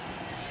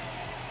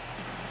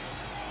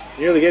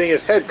nearly getting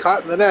his head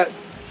caught in the net.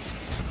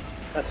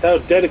 That's how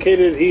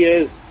dedicated he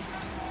is.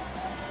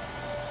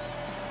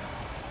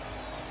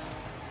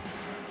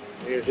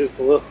 We're just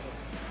a little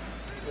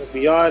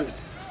beyond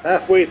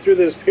halfway through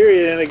this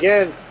period, and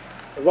again,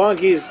 the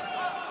Mongeese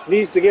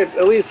needs to get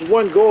at least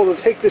one goal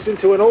to take this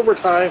into an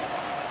overtime.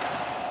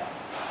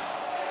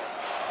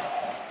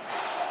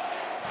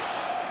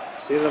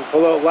 Seen them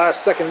pull out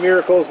last-second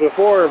miracles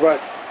before, but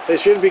they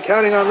shouldn't be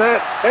counting on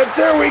that. And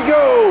there we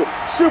go!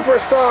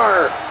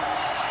 Superstar!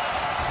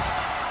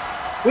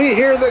 We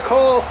hear the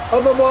call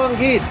of the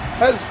Mongeese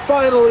as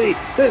finally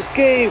this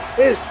game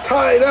is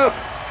tied up.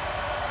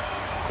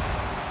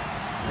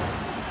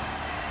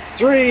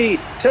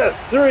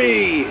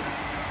 3-3.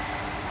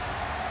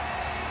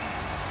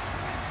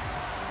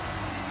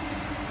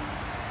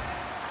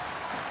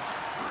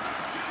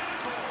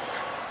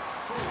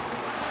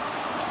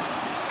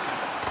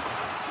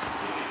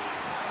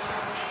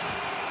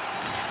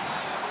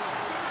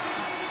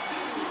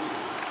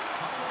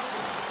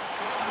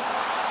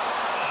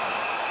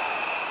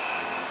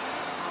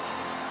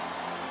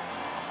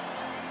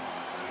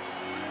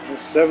 With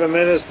 7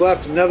 minutes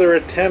left, another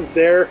attempt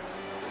there.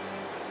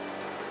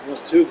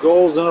 Almost 2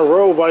 goals in a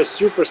row by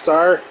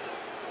Superstar.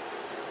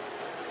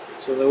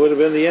 So they would have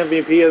been the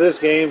MVP of this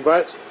game,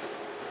 but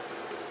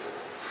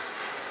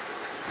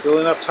still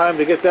enough time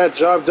to get that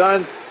job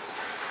done.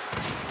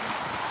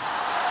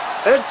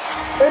 And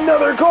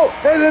another goal,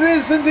 and it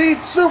is indeed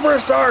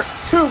Superstar.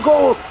 2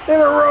 goals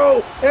in a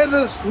row, and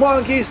the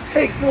Mongeese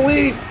take the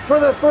lead for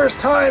the first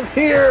time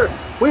here.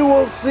 We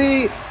will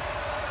see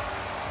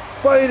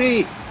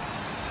Bitey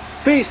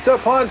feast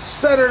upon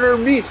Senator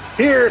meat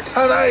here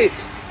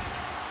tonight.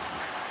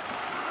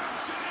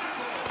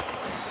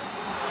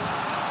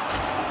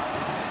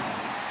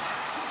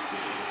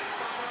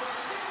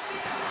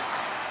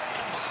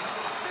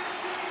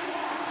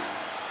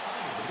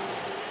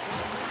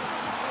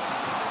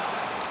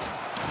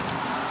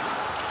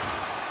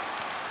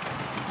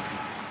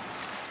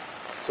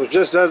 So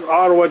just as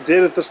Ottawa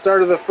did at the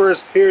start of the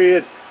first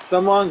period,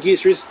 the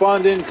Mongeese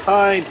respond in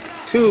kind.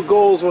 2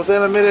 goals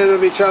within a minute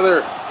of each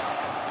other.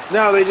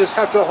 Now they just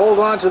have to hold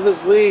on to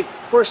this lead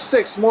for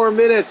 6 more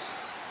minutes.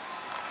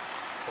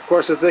 Of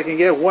course, if they can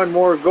get 1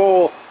 more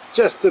goal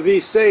just to be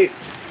safe,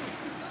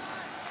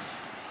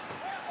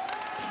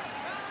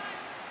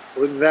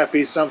 wouldn't that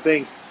be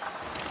something?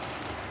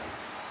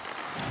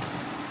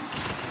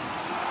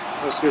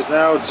 Whiskers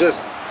now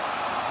just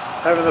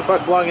having the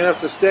puck long enough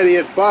to steady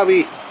it.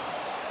 Bobby,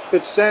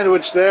 good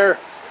sandwich there,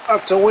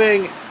 up to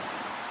wing.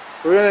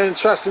 We're going to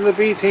entrust in the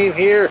B team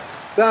here,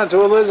 down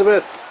to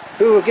Elizabeth,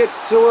 who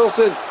gets to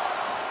Wilson.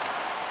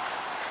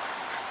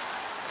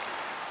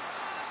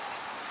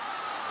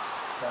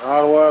 And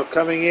Ottawa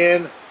coming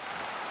in,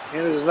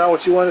 and this is not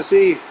what you want to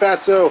see.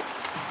 Fatso,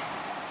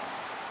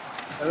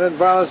 and then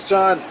Violence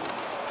John.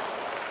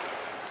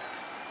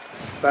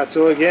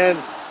 Fatso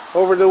again,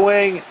 over the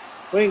wing.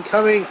 Wing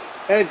coming,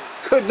 and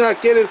could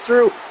not get it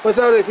through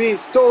without it being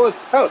stolen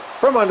out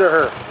from under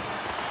her.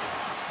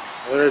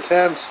 Another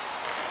attempt,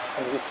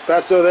 and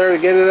Fatso there to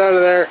get it out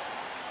of there.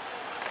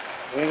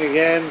 Wing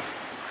again,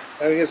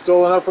 having it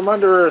stolen out from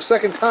under her a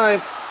second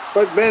time,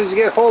 but managed to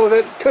get hold of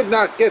it, could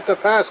not get the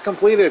pass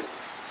completed.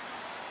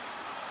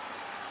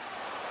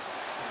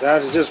 Down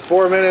to just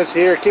 4 minutes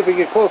here,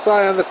 keeping a close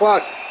eye on the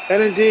clock,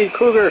 and indeed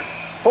Cougar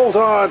hold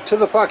on to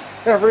the puck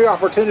every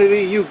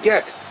opportunity you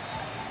get,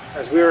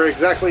 as we are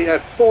exactly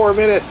at 4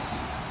 minutes.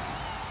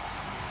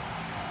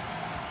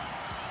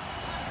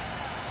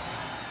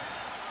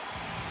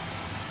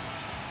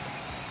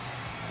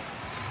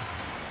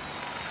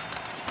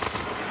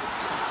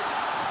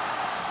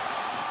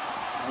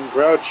 And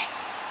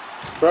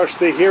Grouch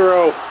the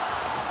hero,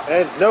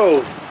 and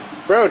no,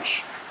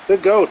 Grouch the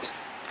goat.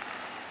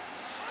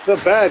 The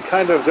bad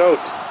kind of goat.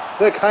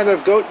 The kind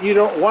of goat you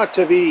don't want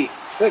to be.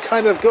 The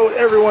kind of goat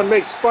everyone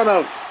makes fun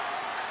of.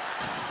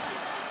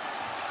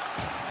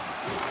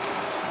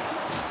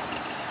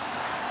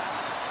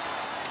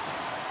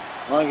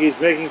 Mongeese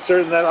making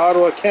certain that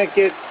Ottawa can't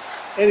get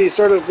any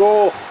sort of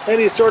goal,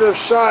 any sort of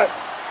shot.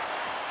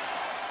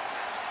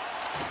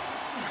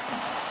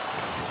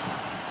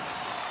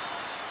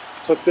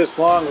 Took this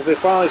long as they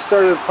finally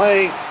started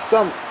playing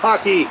some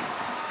hockey.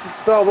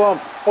 Spellbaum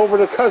over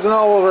to Cousin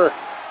Oliver.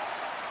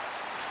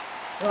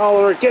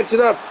 Oliver gets it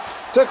up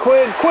to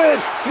Quinn. Quinn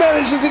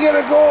manages to get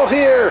a goal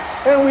here,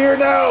 and we are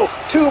now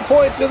 2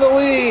 points in the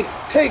lead.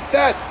 Take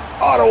that,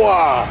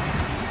 Ottawa.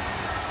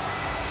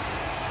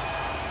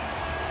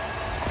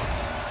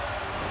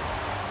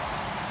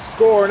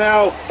 Score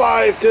now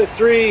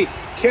 5-3.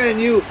 Can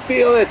you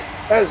feel it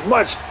as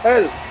much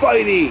as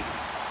Bitey?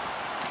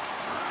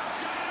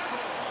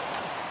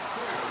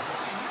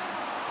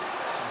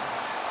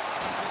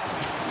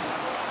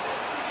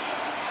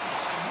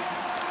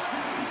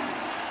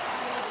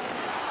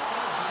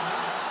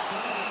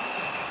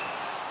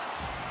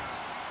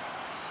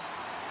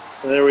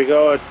 So there we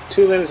go, at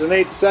 2 minutes and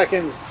 8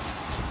 seconds.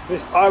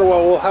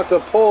 Ottawa will have to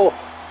pull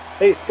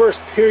a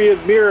first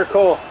period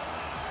miracle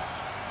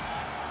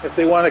if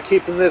they want to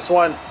keep in this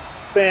one.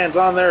 Fans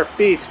on their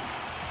feet.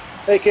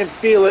 They can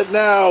feel it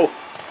now.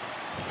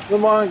 The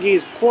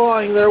Mongeese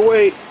clawing their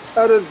way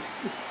out of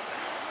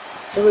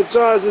the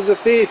jaws of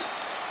defeat.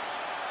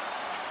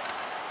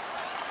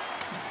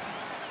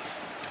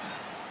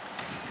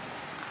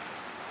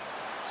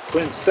 It's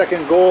Quinn's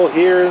second goal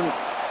here in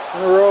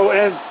a row,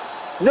 and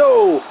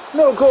no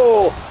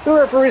goal. The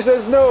referee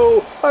says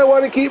no. I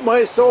want to keep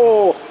my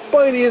soul.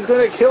 Bitey is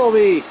going to kill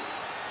me.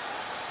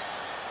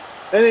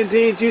 And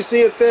indeed, you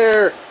see it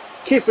there,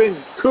 keeping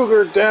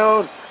Cougar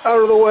down,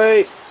 out of the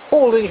way,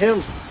 holding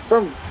him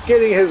from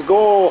getting his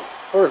goal,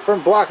 or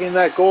from blocking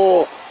that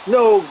goal.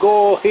 No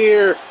goal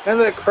here, and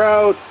the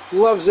crowd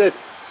loves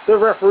it. The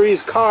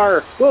referee's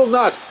car will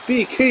not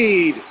be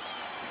keyed.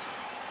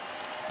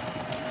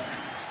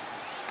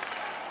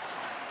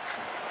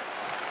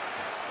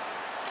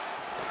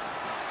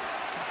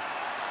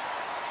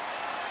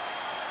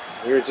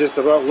 We're just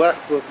about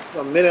left with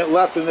a minute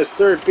left in this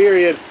third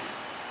period.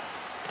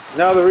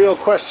 Now the real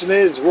question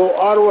is, will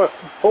Ottawa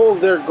hold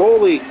their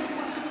goalie?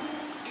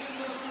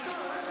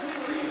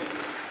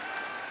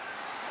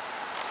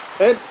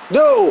 And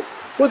no,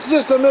 with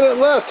just a minute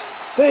left,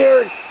 they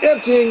are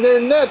emptying their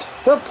net.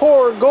 The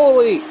poor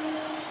goalie.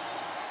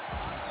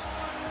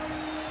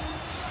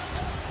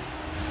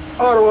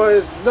 Ottawa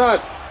is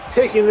not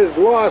taking this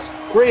loss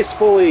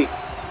gracefully.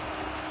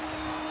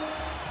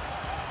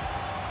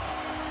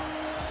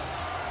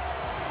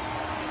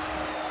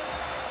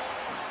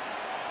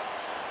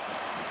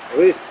 At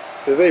least,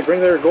 did they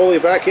bring their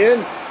goalie back in?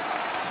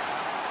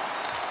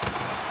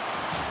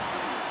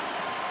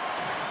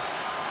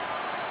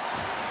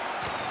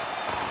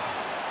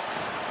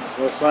 There's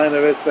no sign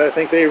of it. I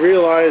think they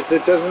realized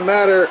it doesn't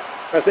matter.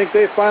 I think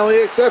they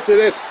finally accepted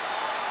it.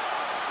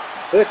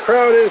 The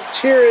crowd is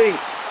cheering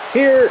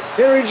here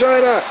in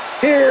Regina,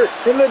 here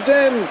in the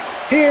Den,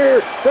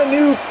 here, the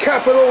new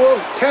capital of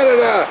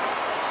Canada.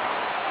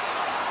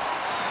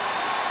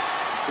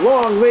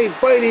 Long may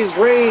Bitey's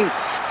reign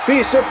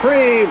be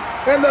supreme,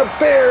 and the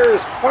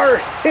Bears are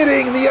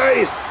hitting the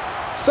ice,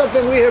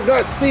 something we have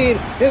not seen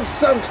in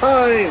some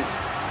time,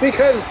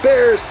 because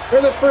Bears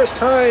are the first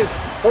time,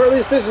 or at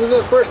least this is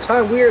the first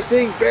time we are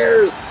seeing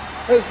Bears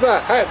as the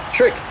hat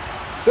trick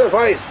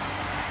device,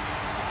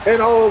 and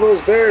all of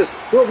those Bears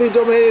will be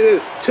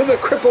donated to the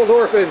crippled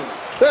orphans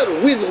that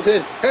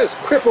Weaselton has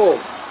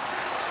crippled.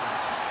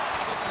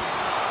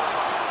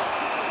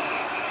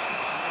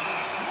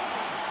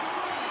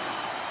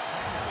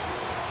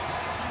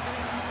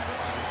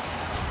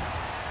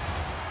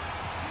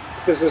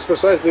 This is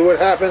precisely what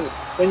happens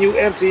when you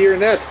empty your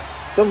net.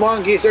 The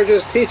Mongeese are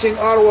just teaching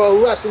Ottawa a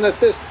lesson at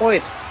this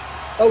point.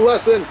 A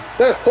lesson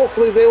that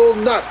hopefully they will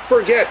not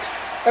forget,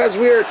 as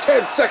we are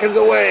 10 seconds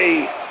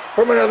away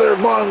from another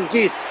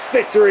Mongeese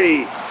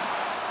victory.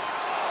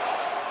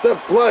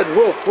 The blood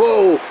will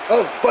flow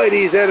of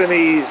Bitey's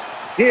enemies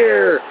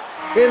here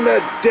in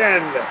the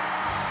Den.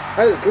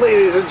 As,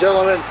 ladies and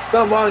gentlemen,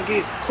 the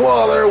Mongeese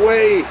claw their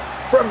way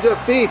from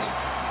defeat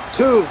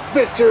to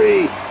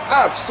victory.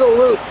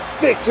 Absolute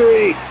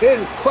victory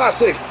in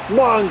classic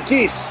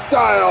Mongeese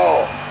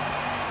style.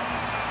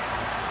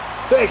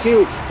 Thank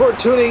you for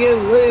tuning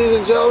in, ladies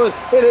and gentlemen.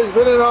 It has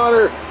been an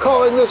honor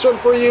calling this one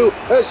for you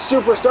as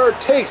Superstar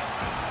takes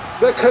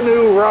the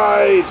canoe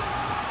ride,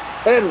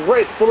 and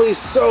rightfully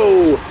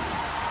so.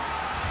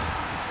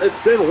 It's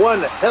been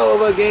one hell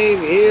of a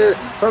game here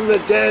from the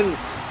Den.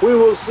 We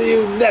will see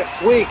you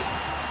next week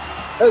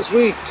as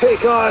we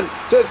take on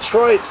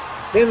Detroit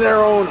in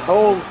their own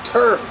home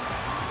turf.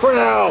 For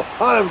now,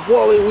 I'm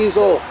Wally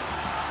Weasel.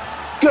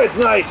 Good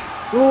night,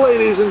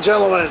 ladies and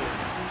gentlemen.